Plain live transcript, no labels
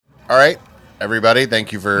All right, everybody,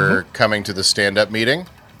 thank you for coming to the stand-up meeting.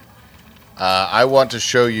 I want to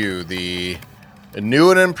show you the new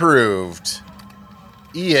and improved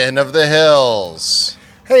Ian of the Hills.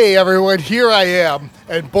 Hey everyone, here I am,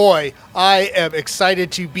 and boy, I am excited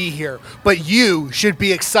to be here, but you should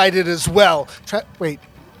be excited as well. Wait,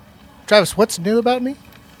 Travis, what's new about me?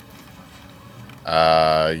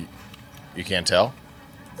 You can't tell?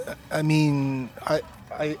 I mean,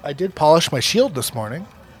 I did polish my shield this morning.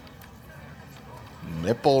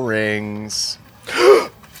 Nipple rings.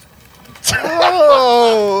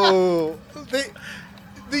 Oh, these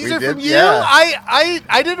We are did, from you? yeah.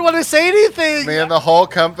 I didn't want to say anything. Me and the whole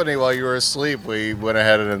company, while you were asleep, we went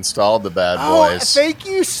ahead and installed the bad boys. Thank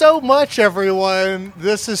you so much, everyone.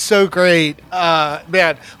 This is so great.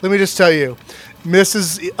 Man, let me just tell you,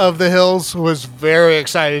 Mrs. of the Hills was very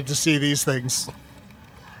excited to see these things.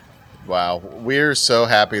 Wow, we're so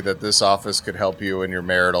happy that this office could help you in your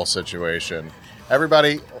marital situation.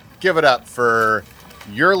 Everybody, give it up for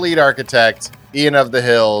your lead architect, Ian of the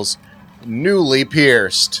Hills, newly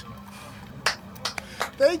pierced.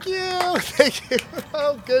 Thank you. Thank you.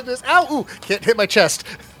 Oh, goodness. Ow. Ooh, can't hit my chest.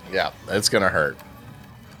 Yeah, it's going to hurt.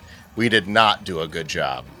 We did not do a good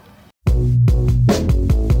job.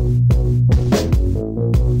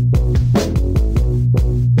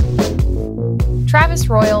 Travis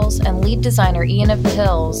Royals and lead designer Ian of the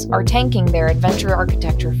Hills are tanking their adventure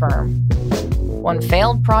architecture firm, one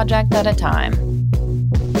failed project at a time.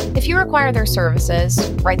 If you require their services,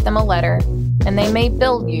 write them a letter, and they may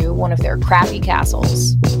build you one of their crappy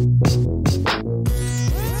castles.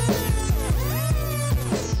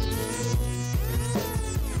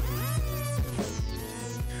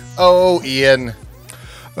 Oh, Ian.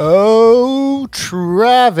 Oh,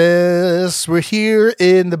 Travis, we're here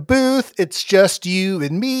in the booth. It's just you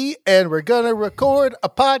and me, and we're going to record a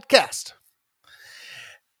podcast.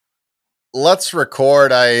 Let's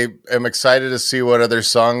record. I am excited to see what other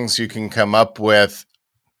songs you can come up with.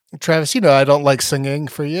 Travis, you know I don't like singing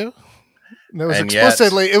for you. And it was And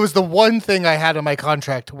explicitly, it was the one thing I had in my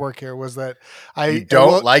contract to work here was that You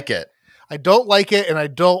don't like it. I don't like it, and I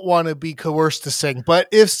don't want to be coerced to sing. But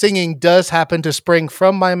if singing does happen to spring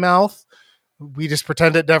from my mouth, we just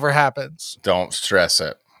pretend it never happens. Don't stress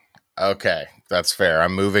it. Okay, that's fair.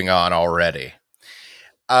 I'm moving on already.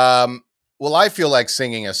 Well, I feel like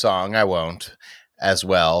singing a song. I won't as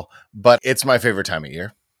well, but it's my favorite time of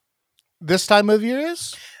year. This time of year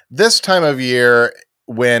is? This time of year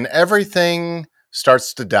when everything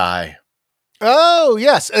starts to die. Oh,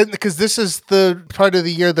 yes. And because this is the part of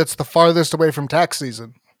the year that's the farthest away from tax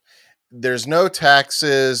season. There's no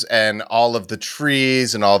taxes, and all of the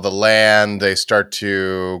trees and all the land, they start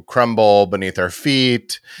to crumble beneath our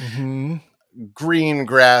feet. Mm-hmm. Green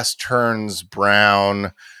grass turns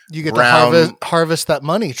brown. You get to harvest that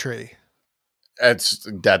money tree.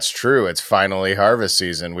 That's true. It's finally harvest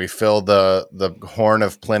season. We fill the horn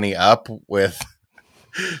of plenty up with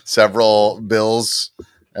several bills,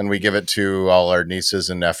 and we give it to all our nieces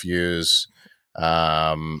and nephews,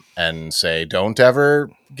 and say, don't ever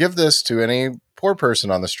give this to any poor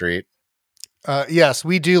person on the street. Yes,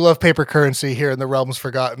 we do love paper currency here in the Realms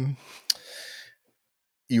Forgotten.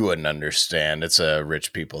 You wouldn't understand. It's a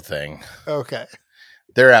rich people thing. Okay.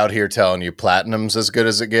 They're out here telling you platinum's as good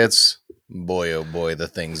as it gets. Boy, oh boy, the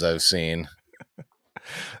things I've seen.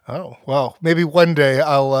 Oh, well, maybe one day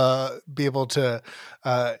I'll be able to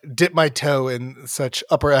dip my toe in such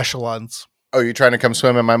upper echelons. Oh, you trying to come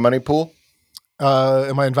swim in my money pool?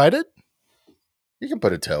 Am I invited? You can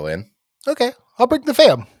put a toe in. Okay, I'll bring the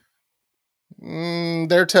fam.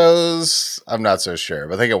 Their toes, I'm not so sure,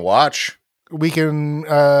 but they can watch. We can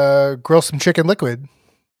grill some chicken liquid.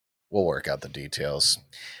 We'll work out the details.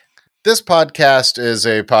 This podcast is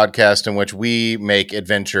a podcast in which we make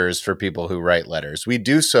adventures for people who write letters. We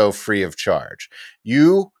do so free of charge.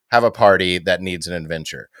 You have a party that needs an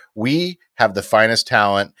adventure. We have the finest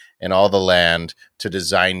talent in all the land to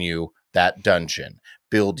design you that dungeon,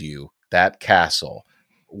 build you that castle.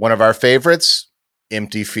 One of our favorites,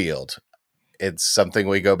 Empty Field. It's something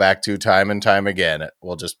we go back to time and time again.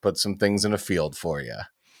 We'll just put some things in a field for you.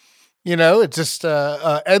 You know, it's just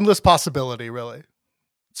endless possibility, really.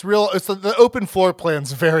 It's real. It's the open floor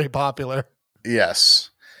plan's very popular. Yes.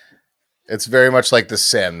 It's very much like The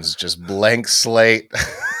Sims, just blank slate.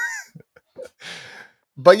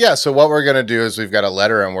 But yeah, so what we're going to do is we've got a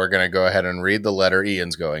letter, and we're going to go ahead and read the letter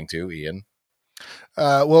Ian's going to. Ian.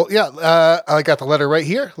 I got the letter right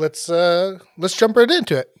here. Let's jump right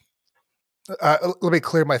into it. Let me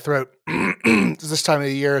clear my throat. This time of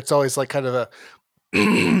the year, it's always like kind of a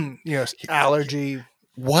allergy.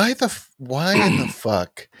 Why in the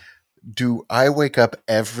fuck do I wake up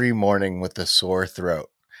every morning with a sore throat?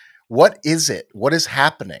 What is it? What is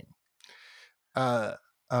happening? Uh,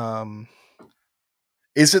 um,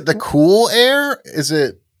 Is it the cool air? Is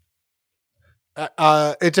it?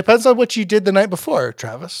 it depends on what you did the night before,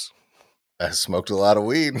 Travis. I smoked a lot of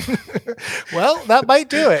weed. Well, that might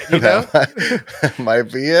do it, you know? That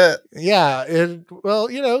might be it. Yeah. Well,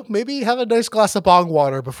 maybe have a nice glass of bong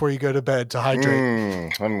water before you go to bed to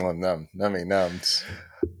hydrate. I'm nummy numbs.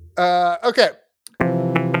 Okay.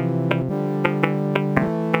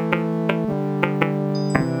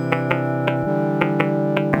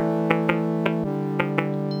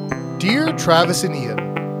 Dear Travis and Ian,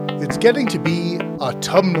 it's getting to be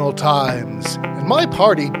autumnal times, and my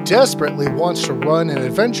party desperately wants to run an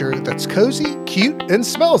adventure that's cozy, cute, and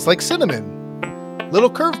smells like cinnamon. Little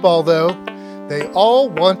curveball though, they all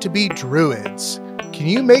want to be druids. Can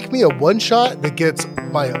you make me a one-shot that gets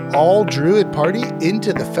my all-druid party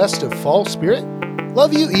into the festive fall spirit?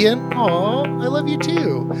 Love you, Ian. Aw, I love you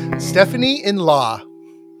too. Stephanie in Law.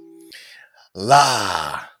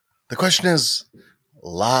 La. The question is,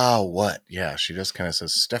 La what? Yeah, she just kind of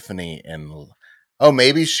says Stephanie and... Oh,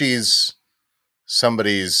 maybe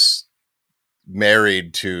somebody's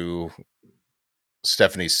married to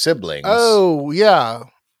Stephanie's siblings. Oh, yeah.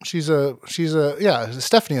 She's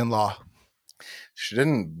Stephanie in Law. She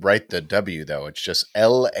didn't write the W, though. It's just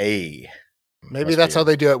L-A. Maybe that's how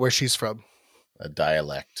they do it where she's from. A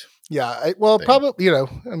dialect. Yeah. Probably,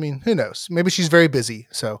 who knows? Maybe she's very busy.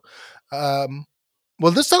 So, well,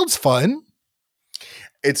 this sounds fun.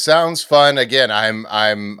 It sounds fun. Again,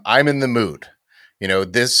 I'm in the mood.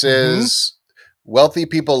 This is wealthy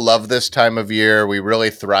people love this time of year. We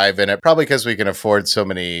really thrive in it, probably because we can afford so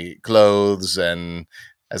many clothes and,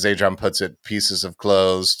 as Adrian puts it, pieces of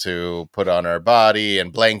clothes to put on our body,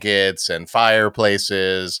 and blankets and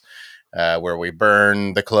fireplaces where we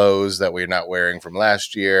burn the clothes that we're not wearing from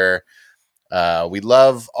last year. We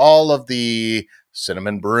love all of the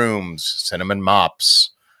cinnamon brooms, cinnamon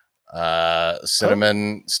mops,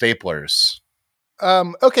 cinnamon staplers.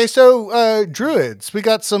 Okay, so druids. We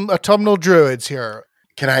got some autumnal druids here.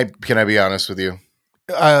 Can I be honest with you?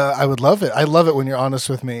 I would love it. I love it when you're honest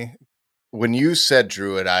with me. When you said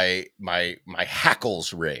druid, my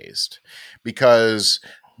hackles raised, because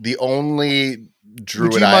the only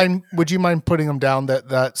druid would you mind putting them down?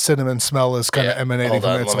 That cinnamon smell is kind of emanating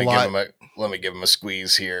from it. It's a lot. Let me give him a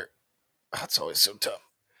squeeze here. Oh, it's always so tough.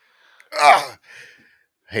 I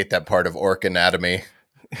hate that part of orc anatomy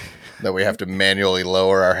that we have to manually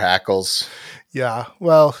lower our hackles. Yeah.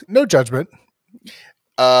 Well, no judgment.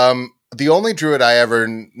 The only druid I ever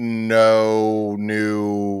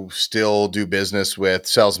knew, still do business with,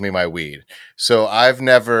 sells me my weed. So I've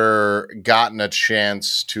never gotten a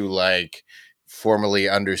chance to formally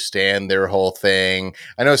understand their whole thing.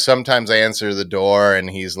 I know sometimes I answer the door and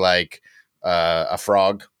he's like a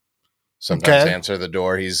frog. Sometimes I answer the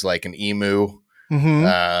door, he's like an emu.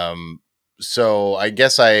 Mm-hmm. So I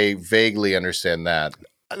guess I vaguely understand that.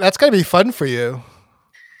 That's gotta be fun for you.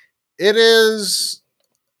 It is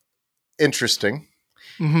interesting.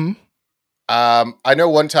 Mm-hmm. I know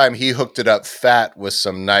one time he hooked it up fat with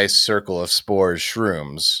some nice circle of spores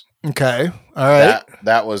shrooms. Okay. All right.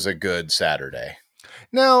 That was a good Saturday.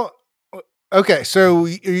 Now, okay. So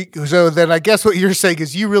then I guess what you're saying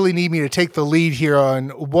is you really need me to take the lead here on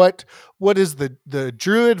what is the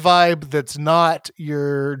druid vibe that's not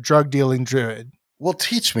your drug dealing druid. Well,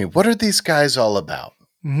 teach me. What are these guys all about?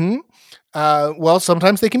 Mm-hmm. Well,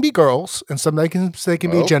 sometimes they can be girls, and sometimes they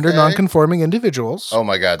can be gender non-conforming individuals. Oh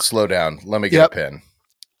my God! Slow down. Let me get a pen.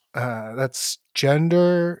 That's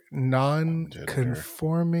gender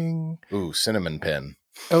non-conforming. Ooh, cinnamon pen.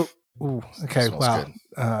 Oh, ooh. Okay. Wow.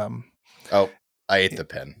 I ate the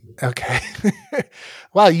pen. Okay.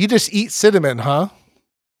 Wow, you just eat cinnamon, huh?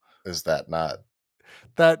 Is that not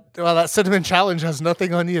that? Well, that cinnamon challenge has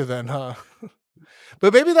nothing on you, then, huh?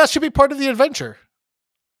 But maybe that should be part of the adventure.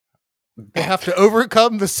 They have to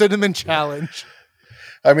overcome the cinnamon challenge.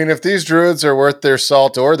 I mean, if these druids are worth their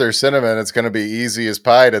salt or their cinnamon, it's going to be easy as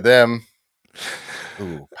pie to them.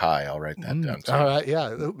 Ooh, pie. I'll write that down too. All right.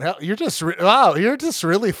 Yeah. You're just you're just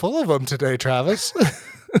really full of them today, Travis.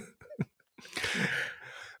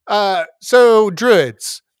 So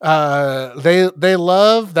druids, they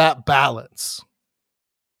love that balance.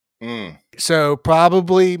 So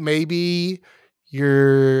probably maybe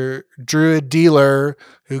your druid dealer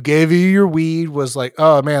who gave you your weed was like,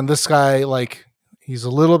 oh man, this guy, he's a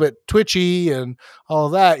little bit twitchy and all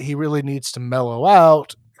of that. He really needs to mellow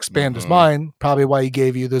out, expand his mind. Probably why he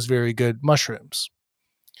gave you those very good mushrooms.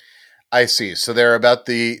 I see. So they're about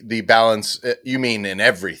the balance. You mean in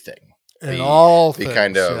everything? In all the things,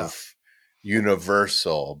 kind of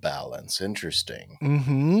Universal balance. Interesting.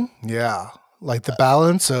 Mm-hmm. Yeah. Like the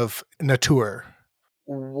balance of nature.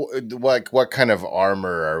 What kind of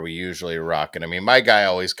armor are we usually rocking? I mean, my guy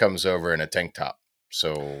always comes over in a tank top.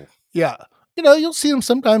 So Yeah. You know, you'll see them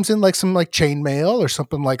sometimes in like some like chainmail or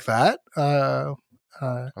something like that.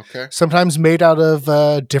 okay. Sometimes made out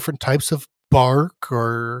of different types of bark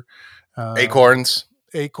or Acorns.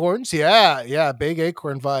 Acorns. Yeah. Yeah. Big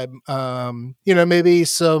acorn vibe. You know, maybe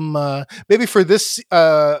maybe for this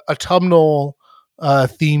autumnal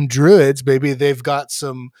themed druids, maybe they've got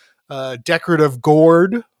some decorative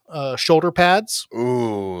gourd shoulder pads,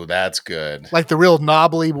 Ooh, that's good. like the real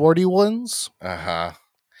knobbly, warty ones. Uh-huh.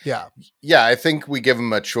 Yeah. Yeah, I think we give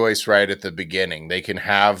them a choice right at the beginning. They can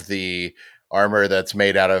have the armor that's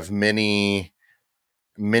made out of mini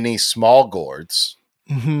small gourds,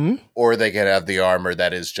 Mm-hmm. or they can have the armor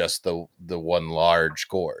that is just the one large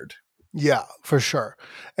gourd. Yeah, for sure.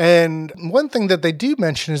 And one thing that they do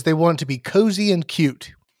mention is they want it to be cozy and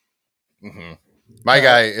cute. Mm-hmm. My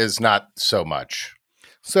guy is not so much.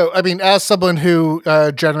 So, I mean, as someone who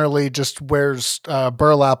generally just wears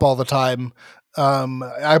burlap all the time,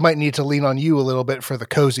 I might need to lean on you a little bit for the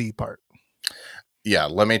cozy part. Yeah,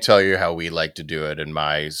 let me tell you how we like to do it in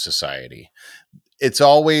my society. It's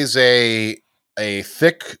always a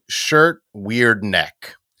thick shirt, weird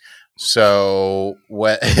neck. So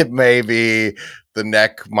what it may be, the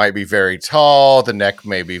neck might be very tall, the neck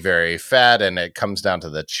may be very fat, and it comes down to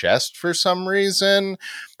the chest for some reason.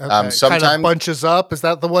 Okay. Sometimes kind of bunches up. Is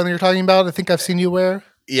that the one you're talking about? I think I've seen you wear.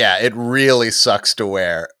 Yeah, it really sucks to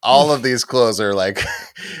wear. All of these clothes are like,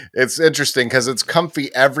 it's interesting because it's comfy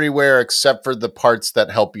everywhere except for the parts that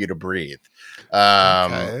help you to breathe.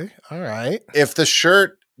 Okay. All right. If the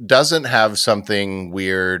shirt doesn't have something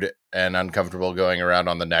weird and uncomfortable going around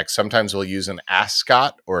on the neck, sometimes we'll use an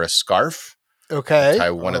ascot or a scarf. Okay.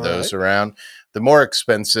 Tie one of those around. The more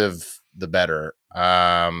expensive, the better.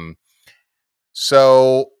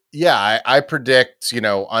 So yeah, I predict,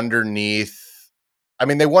 underneath, I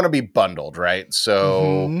mean, they want to be bundled, right?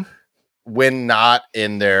 So when not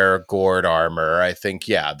in their gourd armor, I think,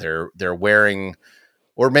 yeah, they're wearing,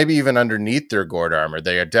 or maybe even underneath their gourd armor,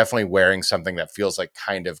 they are definitely wearing something that feels like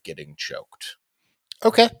kind of getting choked.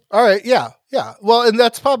 Okay. All right. Yeah. Yeah. Well, and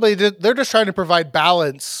that's probably, they're just trying to provide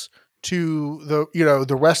balance to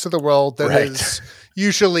the rest of the world that is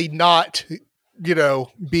usually not,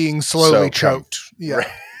 being slowly choked. Yeah. Right.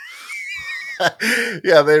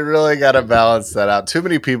 Yeah, they really got to balance that out. Too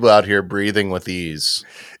many people out here breathing with ease.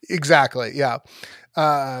 Exactly. Yeah.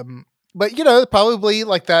 But probably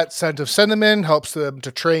like that scent of cinnamon helps them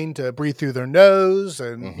to train to breathe through their nose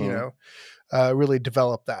and really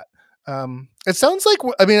develop that. It sounds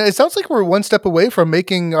like we're one step away from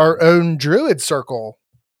making our own druid circle.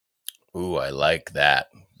 Ooh, I like that,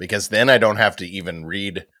 because then I don't have to even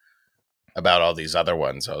read about all these other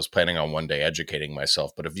ones. I was planning on one day educating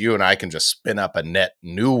myself, but if you and I can just spin up a net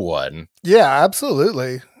new one. Yeah,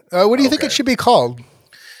 absolutely. What do you think it should be called?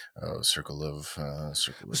 Circle of.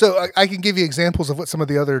 So I can give you examples of what some of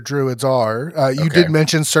the other druids are. You did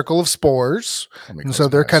mention Circle of Spores, and so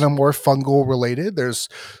they're kind of more fungal related. There's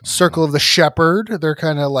Circle of the Shepherd. They're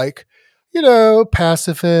kind of like,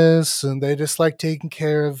 pacifists, and they just like taking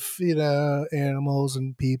care of, animals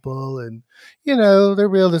and people, and, they're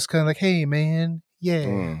real just kind of like, hey, man,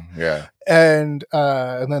 yeah. Yeah. And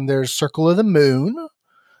then there's Circle of the Moon,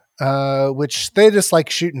 which they just like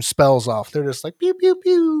shooting spells off. They're just like, pew, pew,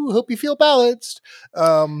 pew, hope you feel balanced.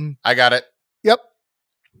 I got it. Yep.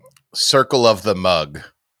 Circle of the Mug.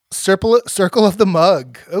 Circle of the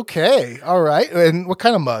Mug. Okay. All right. And what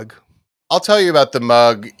kind of mug? I'll tell you about the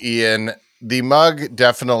mug, Ian. The mug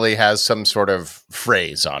definitely has some sort of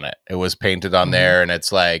phrase on it. It was painted on there, and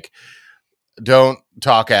it's like, don't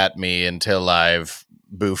talk at me until I've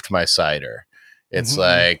boofed my cider. It's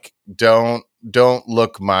like, don't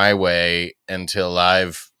look my way until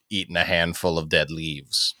I've eaten a handful of dead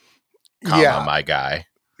leaves. My guy.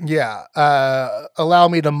 Yeah. Allow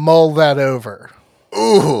me to mull that over.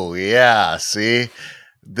 Ooh, yeah. See?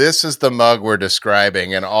 This is the mug we're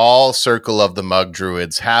describing, and all Circle of the Mug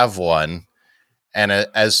druids have one. And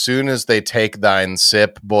as soon as they take thine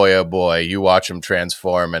sip, boy, oh boy, you watch them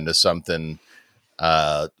transform into something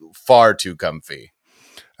far too comfy.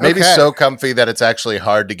 Maybe so comfy that it's actually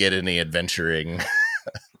hard to get any adventuring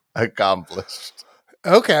accomplished.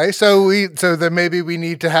 Okay, so then maybe we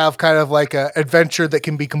need to have kind of like an adventure that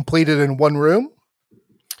can be completed in one room.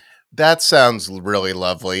 That sounds really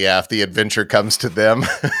lovely. Yeah, if the adventure comes to them.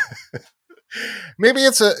 maybe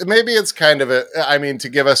it's kind of to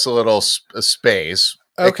give us a little space.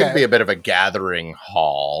 It could be Okay. a bit of a gathering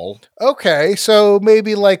hall. Okay. So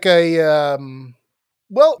maybe like a,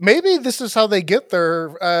 well, maybe this is how they get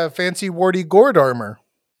their fancy warty gourd armor.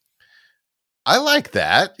 I like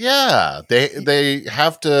that. Yeah. They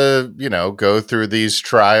have to, go through these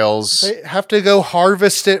trials. They have to go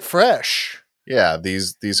harvest it fresh. Yeah,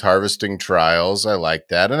 these harvesting trials. I like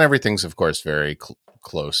that. And everything's of course very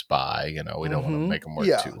close by, we don't want to make them work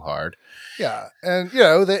too hard. Yeah. And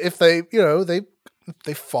if they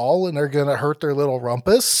fall and they're going to hurt their little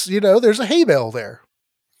rumpus, there's a hay bale there.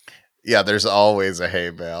 Yeah, there's always a hay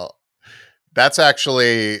bale. That's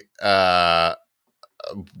actually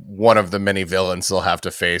one of the many villains they'll have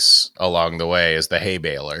to face along the way is the hay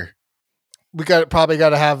baler. We probably got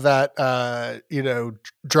to have that,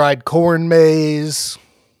 dried corn maze.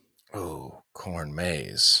 Oh, corn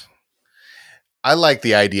maze. I like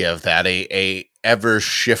the idea of that. A ever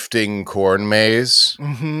shifting corn maze.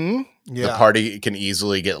 Mm-hmm. Yeah. The party can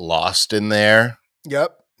easily get lost in there.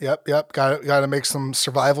 Yep. Got to make some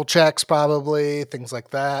survival checks, probably things like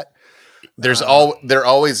that. They're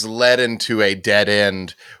always led into a dead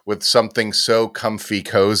end with something so comfy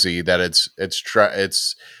cozy that it's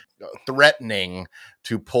threatening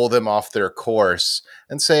to pull them off their course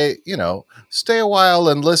and say, stay a while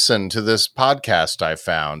and listen to this podcast I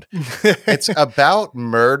found. It's about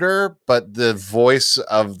murder, but the voice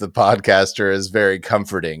of the podcaster is very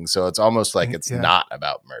comforting. So it's almost like it's not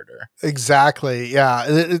about murder. Exactly. Yeah.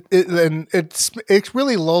 It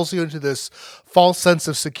really lulls you into this false sense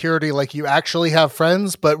of security. Like you actually have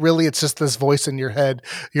friends, but really it's just this voice in your head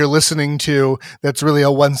you're listening to. That's really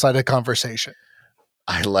a one-sided conversation.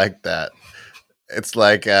 I like that. It's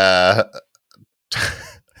like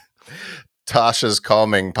Tasha's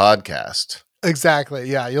calming podcast. Exactly.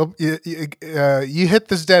 Yeah. You hit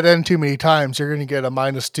this dead end too many times, you're going to get a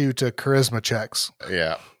 -2 to charisma checks.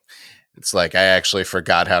 Yeah. It's like I actually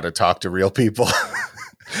forgot how to talk to real people.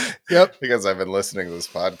 Yep. Because I've been listening to this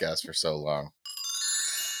podcast for so long.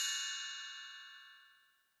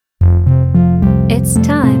 It's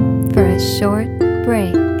time for a short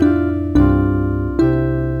break.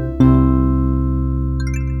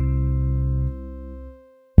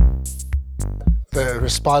 The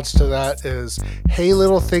response to that is, hey,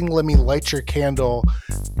 little thing, let me light your candle.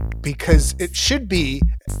 Because it should be,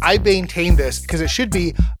 I maintain this, because it should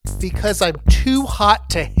be, because I'm too hot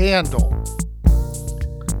to handle.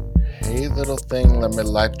 Hey, little thing, let me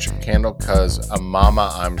light your candle, because a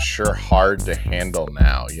mama, I'm sure hard to handle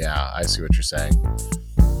now. Yeah, I see what you're saying.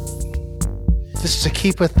 Just to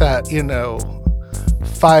keep with that,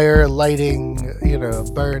 fire, lighting,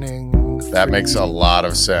 burning. That makes a lot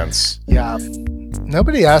of sense. Yeah.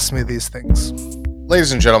 Nobody asked me these things.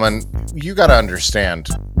 Ladies and gentlemen, you got to understand,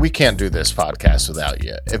 we can't do this podcast without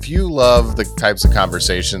you. If you love the types of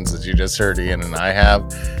conversations that you just heard Ian and I have,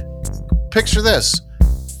 picture this.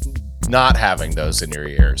 Not having those in your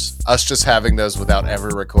ears. Us just having those without ever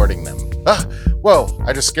recording them. Whoa,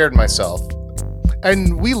 I just scared myself.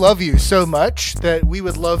 And we love you so much that we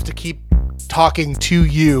would love to keep talking to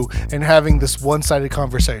you and having this one-sided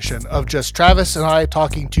conversation of just Travis and I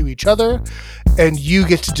talking to each other, and you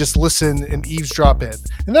get to just listen and eavesdrop in.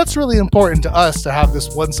 And that's really important to us to have this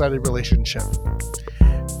one-sided relationship.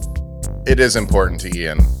 It is important to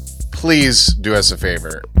Ian. Please do us a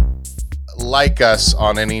favor. Like us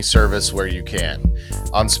on any service where you can.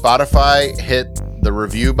 On Spotify, hit the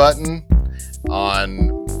review button.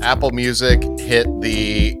 On Apple Music, hit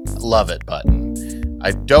the love it button.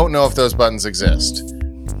 I don't know if those buttons exist.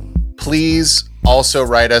 Please also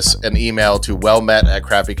write us an email to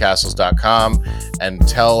wellmet@crappycastles.com and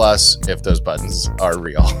tell us if those buttons are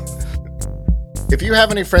real. If you have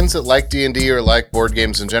any friends that like D&D or like board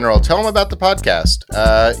games in general, tell them about the podcast.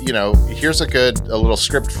 Here's a little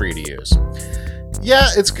script for you to use. Yeah,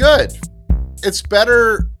 it's good. It's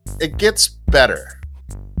better. It gets better.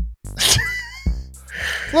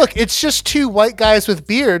 Look, it's just two white guys with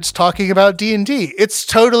beards talking about D&D. It's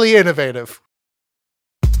totally innovative.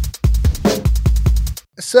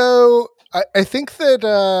 So I think that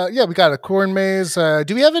we got a corn maze. Do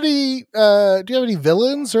you have any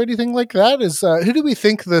villains or anything like that? Who do we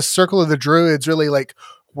think the Circle of the Druids really like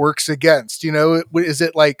works against? Is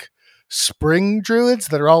it like spring druids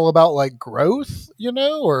that are all about like growth?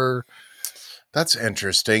 Or that's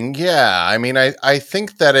interesting. Yeah, I mean, I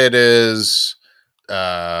think that it is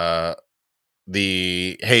the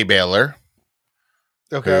hay baler.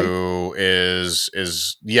 Okay. Who is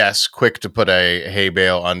yes, quick to put a hay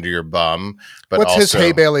bale under your bum, but what's his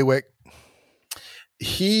hay bailiwick?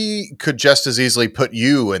 He could just as easily put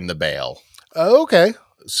you in the bale. Oh, okay.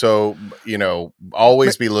 So,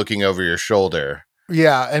 always be looking over your shoulder.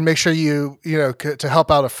 Yeah, and make sure to help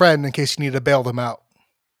out a friend in case you need to bail them out.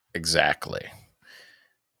 Exactly.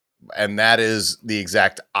 And that is the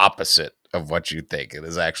exact opposite of what you think. It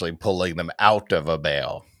is actually pulling them out of a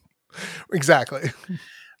bail. Exactly.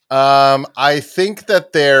 I think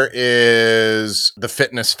that there is the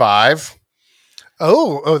Fitness 5.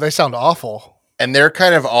 Oh, they sound awful. And they're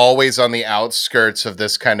kind of always on the outskirts of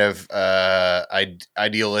this kind of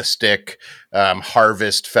idealistic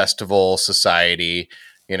harvest festival society,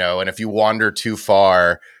 and if you wander too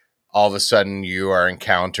far, all of a sudden you are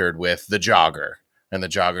encountered with the jogger. And the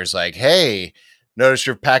jogger's like, hey, notice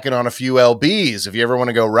you're packing on a few LBs. If you ever want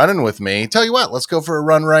to go running with me, tell you what, let's go for a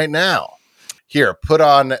run right now. Here, put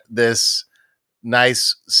on this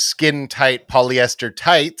nice skin-tight polyester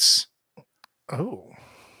tights. Oh.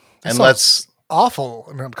 And let's... awful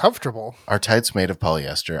and uncomfortable. Are tights made of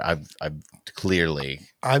polyester? I've clearly...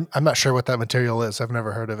 I'm not sure what that material is. I've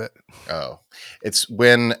never heard of it. Oh. It's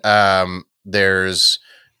when there's,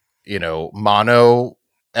 mono...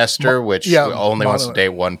 ester, which only wants to date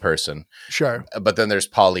one person. Sure. But then there's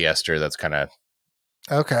polyester that's kind of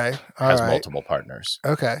has multiple partners.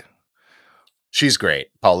 Okay. She's great.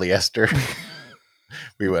 Polyester.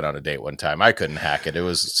 We went on a date one time. I couldn't hack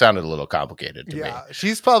it. Sounded a little complicated to me. Yeah,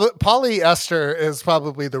 she's probably polyester is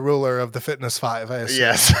probably the ruler of the Fitness 5, I assume.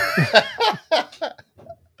 Yes.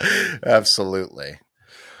 Absolutely.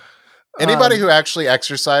 Anybody who actually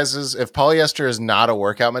exercises, if polyester is not a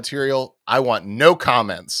workout material, I want no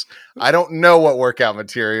comments. I don't know what workout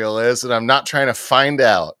material is, and I'm not trying to find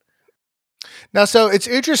out. Now, so it's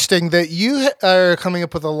interesting that you are coming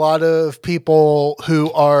up with a lot of people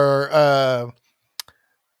who are,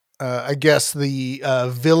 I guess, the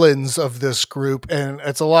villains of this group, and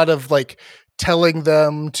it's a lot of like telling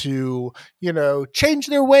them to, change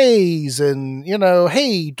their ways and,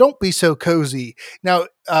 hey, don't be so cozy. Now,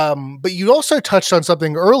 but you also touched on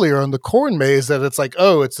something earlier on the corn maze that it's like,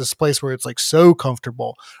 oh, it's this place where it's like so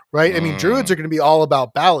comfortable, right? I mean, druids are going to be all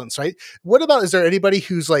about balance, right? What about, is there anybody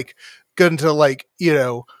who's like going to like,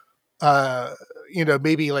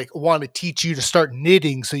 maybe like want to teach you to start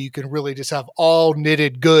knitting so you can really just have all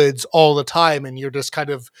knitted goods all the time and you're just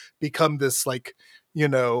kind of become this like,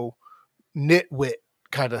 nitwit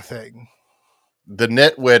kind of thing? The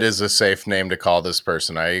nitwit is a safe name to call this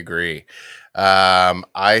person. I agree.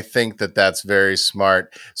 I think that that's very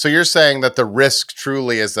smart. So you're saying that the risk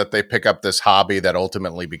truly is that they pick up this hobby that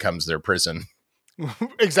ultimately becomes their prison.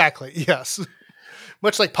 Exactly. Yes.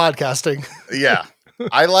 Much like podcasting. Yeah.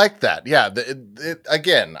 I like that. Yeah.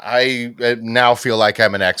 Again, I now feel like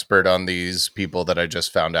I'm an expert on these people that I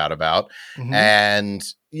just found out about. Mm-hmm. And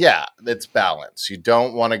yeah, it's balance. You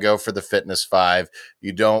don't want to go for the Fitness 5.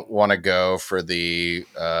 You don't want to go for the,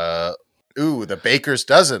 the Baker's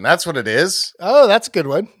Dozen. That's what it is. Oh, that's a good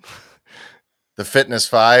one. The Fitness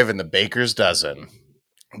 5 and the Baker's Dozen.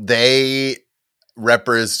 They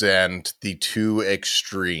represent the two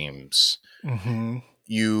extremes. Mm-hmm.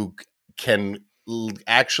 You can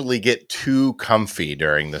actually get too comfy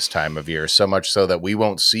during this time of year, so much so that we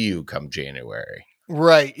won't see you come January.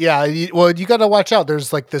 Right. Yeah. Well, you got to watch out.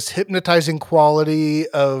 There's like this hypnotizing quality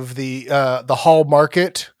of the Hall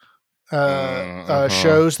Market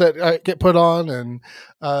shows that get put on, and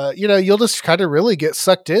you'll just kind of really get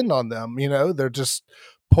sucked in on them. They're just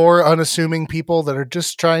poor, unassuming people that are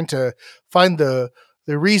just trying to find the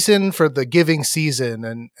reason for the giving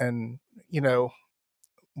season, and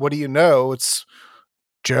what do you know? It's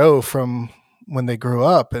Joe from when they grew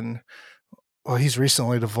up, and well, he's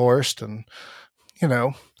recently divorced, and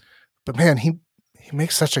but man, he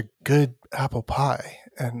makes such a good apple pie.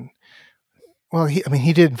 And well,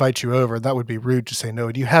 he did invite you over. That would be rude to say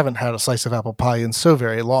no. You haven't had a slice of apple pie in so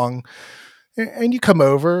very long, and you come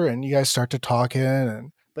over and you guys start to talking,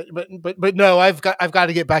 and but no, I've got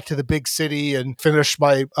to get back to the big city and finish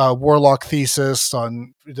my warlock thesis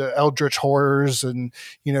on the eldritch horrors and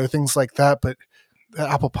things like that. But the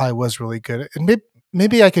apple pie was really good, and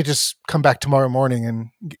maybe I could just come back tomorrow morning and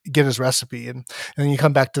get his recipe, and then you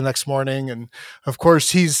come back the next morning, and of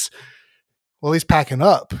course he's packing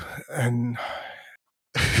up, and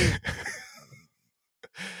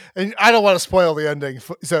and I don't want to spoil the ending.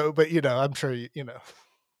 So, but I'm sure you know.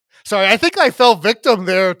 Sorry, I think I fell victim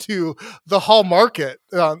there to the Hall Market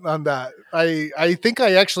on that. I think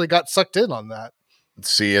I actually got sucked in on that.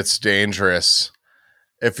 See, it's dangerous.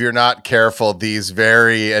 If you're not careful, these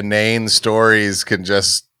very inane stories can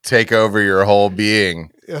just take over your whole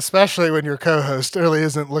being. Especially when your co-host really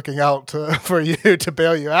isn't looking out for you to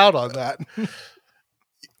bail you out on that.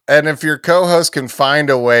 And if your co-host can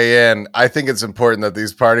find a way in, I think it's important that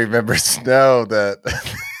these party members know that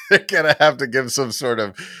They're gonna have to give some sort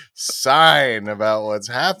of sign about what's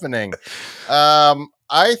happening.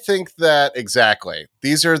 I think that exactly.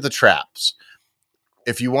 These are the traps.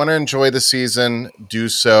 If you want to enjoy the season, do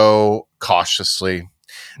so cautiously.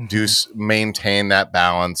 Maintain that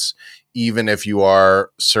balance. Even if you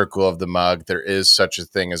are Circle of the Mug, there is such a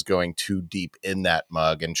thing as going too deep in that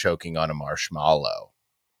mug and choking on a marshmallow.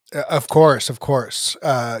 Of course.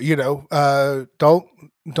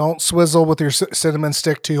 Don't swizzle with your cinnamon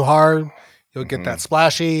stick too hard. You'll get that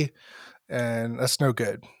splashy, and that's no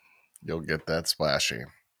good. You'll get that splashy.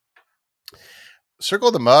 Circle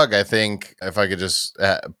of the Mug, I think, if I could just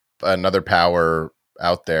another power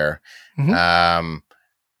out there,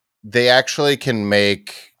 they actually can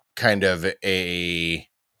make kind of they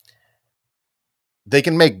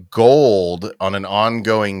can make gold on an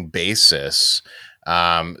ongoing basis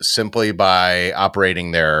simply by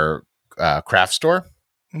operating their craft store.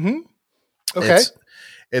 Okay.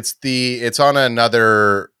 It's on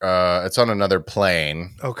another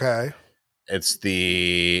plane. Okay. It's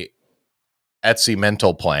the Etsy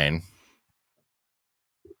mental plane.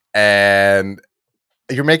 And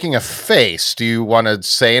you're making a face. Do you want to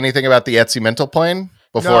say anything about the Etsy mental plane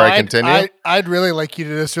before I continue? I'd really like you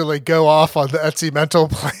to just really go off on the Etsy mental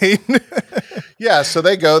plane. Yeah, so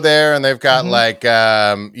they go there and they've got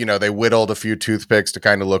they whittled a few toothpicks to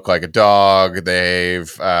kind of look like a dog.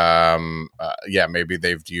 They've maybe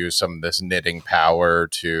they've used some of this knitting power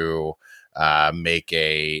to make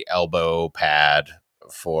a elbow pad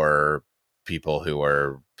for people who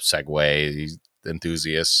are Segway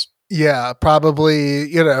enthusiasts. Yeah,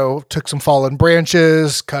 probably, took some fallen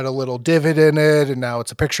branches, cut a little divot in it, and now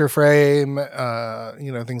it's a picture frame,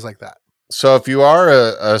 things like that. So if you are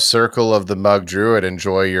a Circle of the Mug druid,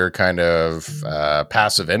 enjoy your kind of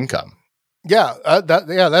passive income. Yeah,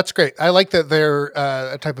 that's great. I like that they're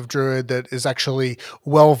a type of druid that is actually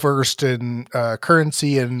well-versed in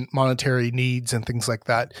currency and monetary needs and things like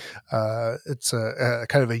that. It's a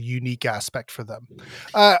kind of a unique aspect for them.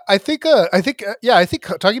 I think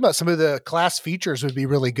talking about some of the class features would be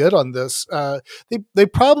really good on this. They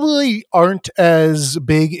probably aren't as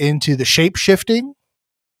big into the shape shifting.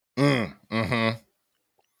 But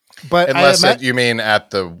unless you mean at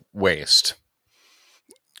the waist.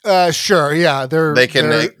 Sure, yeah, they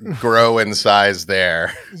can grow in size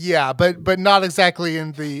there. Yeah, but not exactly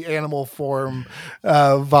in the animal form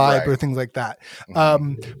vibe or things like that.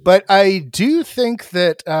 But I do think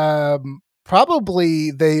that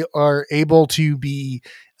probably they are able to be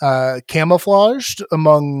camouflaged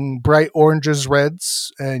among bright oranges,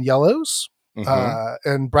 reds, and yellows,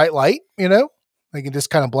 and bright light. They can just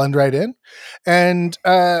kind of blend right in. And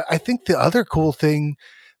I think the other cool thing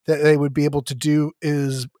that they would be able to do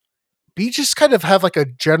is just kind of have like a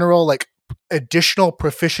general like additional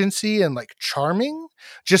proficiency and like charming,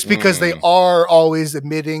 just because they are always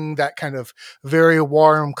emitting that kind of very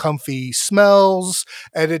warm, comfy smells,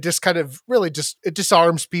 and it just kind of really it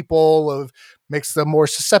disarms people, makes them more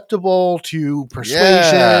susceptible to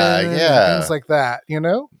persuasion, and things like that.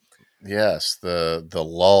 Yes, the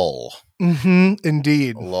lull.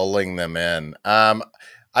 Indeed, lulling them in. I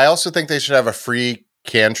also think they should have a free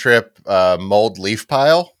cantrip mold leaf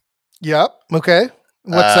pile. Yep. Okay.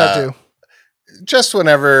 What's that do? Just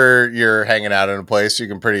whenever you're hanging out in a place, you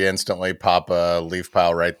can pretty instantly pop a leaf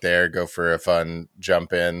pile right there. Go for a fun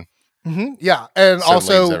jump in. Yeah, and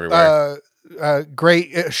also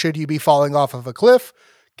great should you be falling off of a cliff,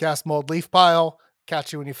 cast mold leaf pile,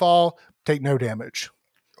 catch you when you fall, take no damage,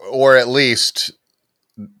 or at least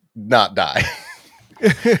not die.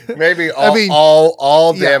 Maybe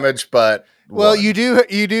all damage, but. Well, you do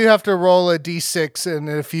have to roll a d6, and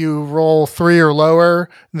if you roll 3 or lower,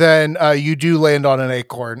 then you do land on an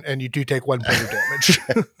acorn, and you do take 1 point of damage.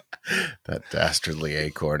 That dastardly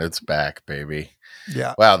acorn, it's back, baby.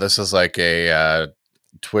 Yeah. Wow, this is like a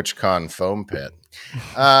TwitchCon foam pit.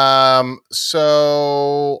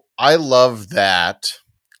 So I love that.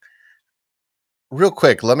 Real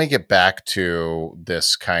quick, let me get back to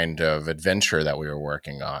this kind of adventure that we were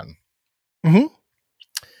working on.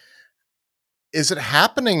 Is it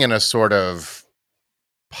happening in a sort of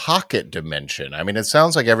pocket dimension? I mean, it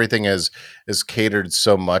sounds like everything is catered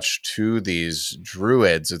so much to these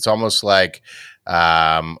druids. It's almost like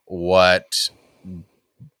what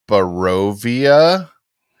Barovia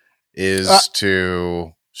is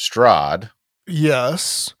to Strahd.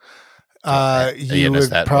 Yes. Is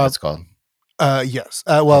that what it's called? Yes.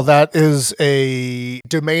 Well, that is a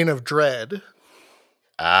domain of dread.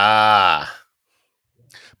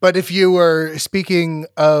 But if you were speaking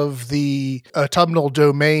of the autumnal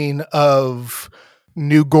domain of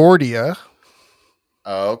New Gordia,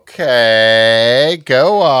 Okay,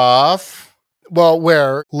 go off. Well,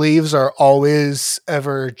 where leaves are always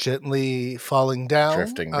ever gently falling down.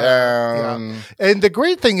 Drifting Yeah. down. And the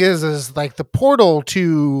great thing is like the portal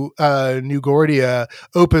to New Gordia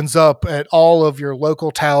opens up at all of your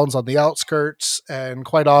local towns on the outskirts. And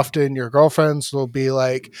quite often your girlfriends will be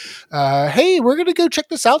like, hey, we're going to go check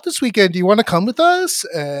this out this weekend. Do you want to come with us?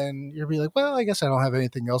 And you'll be like, well, I guess I don't have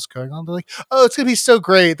anything else going on. They're like, oh, it's going to be so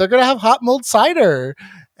great. They're going to have hot mulled cider.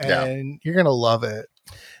 And you're going to love it.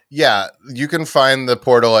 Yeah, you can find the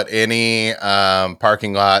portal at any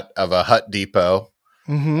parking lot of a Hut Depot.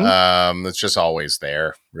 Mm-hmm. It's just always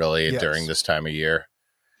there, really, Yes. during this time of year.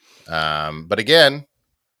 But again,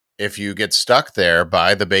 if you get stuck there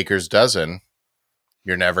by the baker's dozen,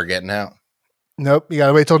 you're never getting out. Nope. You got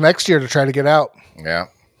to wait till next year to try to get out. Yeah.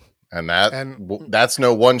 And that's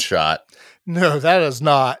no one shot. No, that is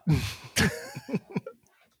not.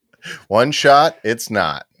 One shot, it's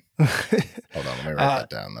not. Hold on, let me write that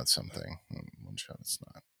down. That's something. One shot, it's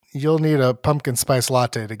not. You'll need a pumpkin spice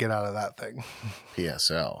latte to get out of that thing.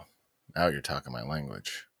 PSL. Now you're talking my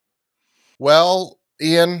language. Well,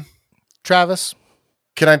 Ian. Travis.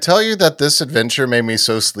 Can I tell you that this adventure made me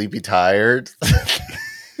so sleepy tired? I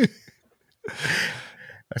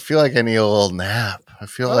feel like I need a little nap. I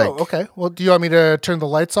feel like... okay. Well, do you want me to turn the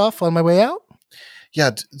lights off on my way out?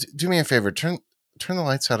 Yeah, do me a favor. Turn the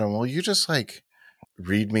lights out, and will you just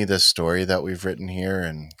read me this story that we've written here?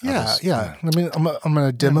 And yeah. I mean, I'm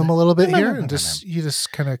gonna dim them a little bit here, and you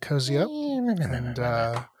just kind of cozy up. And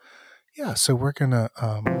so we're gonna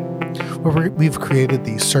we've created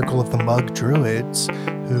the Circle of the Mug Druids,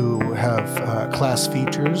 who have class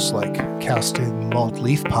features like casting mulled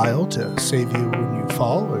leaf pile to save you when you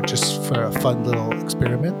fall, or just for a fun little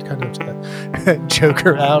experiment, kind of to joke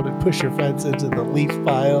around and push your friends into the leaf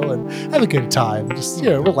pile and have a good time. Just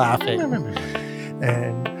we're laughing.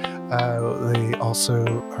 And they also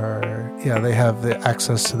they have the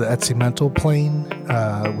access to the Etzimental plane,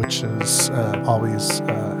 which is always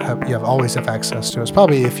have access to. It's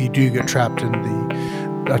probably if you do get trapped in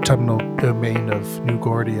the autumnal domain of New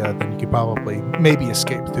Gordia, then you could probably maybe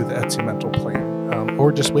escape through the Etzimental plane,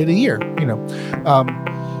 or just wait a year,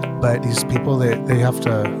 But these people,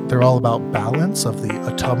 they're all about balance of the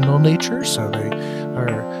autumnal nature, so they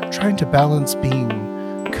are trying to balance being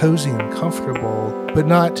cozy and comfortable, but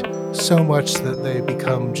not so much that they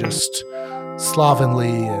become just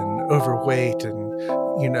slovenly and overweight and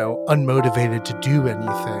unmotivated to do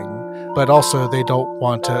anything. But also they don't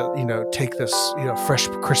want to take this fresh,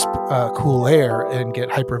 crisp, cool air and get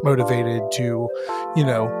hyper motivated to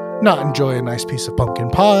not enjoy a nice piece of pumpkin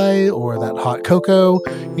pie or that hot cocoa,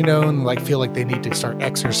 and feel like they need to start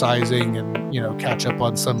exercising and catch up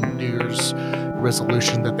on some New Year's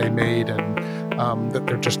resolution that they made, and that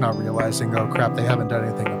they're just not realizing, oh crap, they haven't done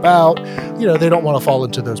anything about. They don't want to fall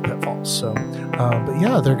into those pitfalls. So,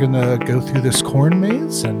 they're going to go through this corn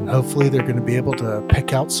maze, and hopefully they're going to be able to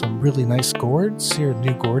pick out some really nice gourds here in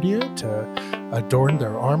New Gordia to adorn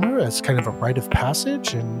their armor as kind of a rite of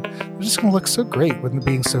passage, and they're just going to look so great with them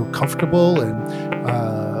being so comfortable, and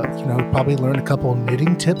probably learn a couple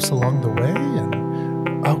knitting tips along the way. And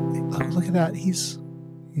oh, look at that, he's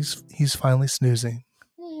finally snoozing.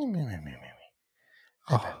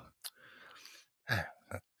 Oh.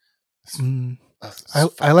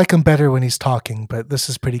 I like him better when he's talking, but this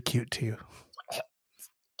is pretty cute too.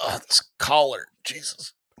 Oh, this collar,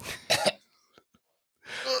 Jesus.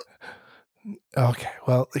 Okay,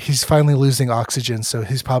 well, he's finally losing oxygen, so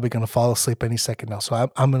he's probably going to fall asleep any second now.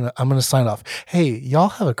 So I'm gonna sign off. Hey, y'all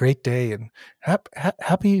have a great day and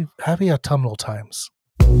happy autumnal times.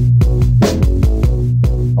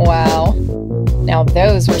 Wow. Now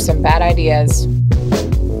those were some bad ideas.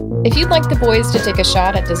 If you'd like the boys to take a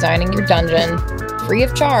shot at designing your dungeon, free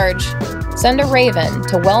of charge, send a raven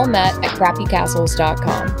to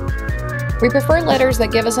wellmet@crappycastles.com. We prefer letters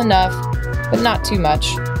that give us enough, but not too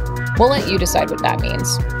much. We'll let you decide what that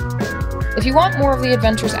means. If you want more of the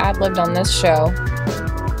adventures ad-libbed on this show,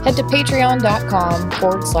 head to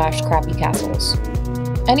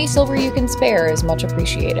patreon.com/crappycastles. Any silver you can spare is much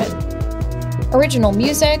appreciated. Original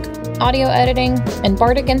music, audio editing, and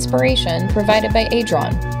bardic inspiration provided by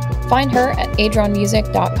Adron. Find her at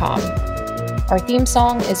adronmusic.com. Our theme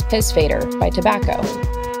song is Piss Fader by Tobacco.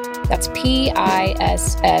 That's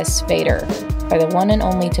Piss Fader by the one and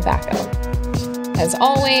only Tobacco. As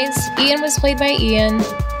always, Ian was played by Ian,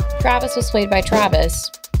 Travis was played by Travis,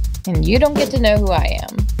 and you don't get to know who I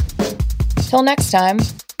am. Till next time,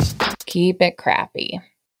 keep it crappy.